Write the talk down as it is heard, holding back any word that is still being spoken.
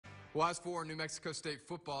Well, as for New Mexico State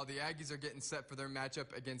football, the Aggies are getting set for their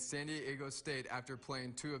matchup against San Diego State after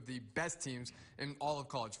playing two of the best teams in all of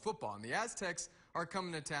college football. And the Aztecs are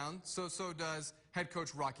coming to town, so does head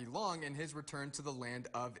coach Rocky Long in his return to the land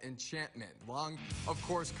of enchantment. Long, of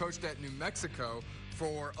course, coached at New Mexico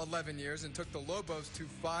for 11 years and took the Lobos to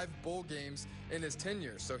 5 bowl games in his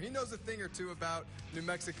tenure. So he knows a thing or two about New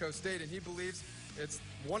Mexico State, and he believes it's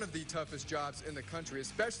one of the toughest jobs in the country,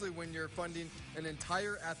 especially when you're funding an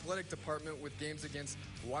entire athletic department with games against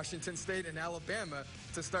Washington State and Alabama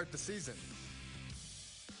to start the season.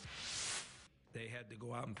 They had to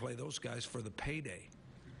go out and play those guys for the payday.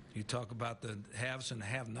 You talk about the haves and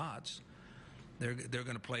have-nots. They're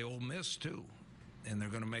going to play Ole Miss, too, and they're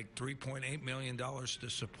going to make $3.8 million to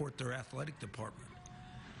support their athletic department.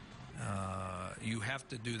 You have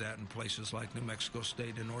to do that in places like New Mexico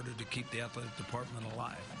State in order to keep the athletic department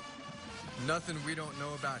alive. Nothing we don't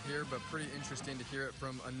know about here, but pretty interesting to hear it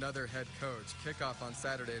from another head coach. Kickoff on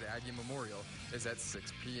Saturday at Aggie Memorial is at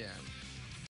 6 p.m.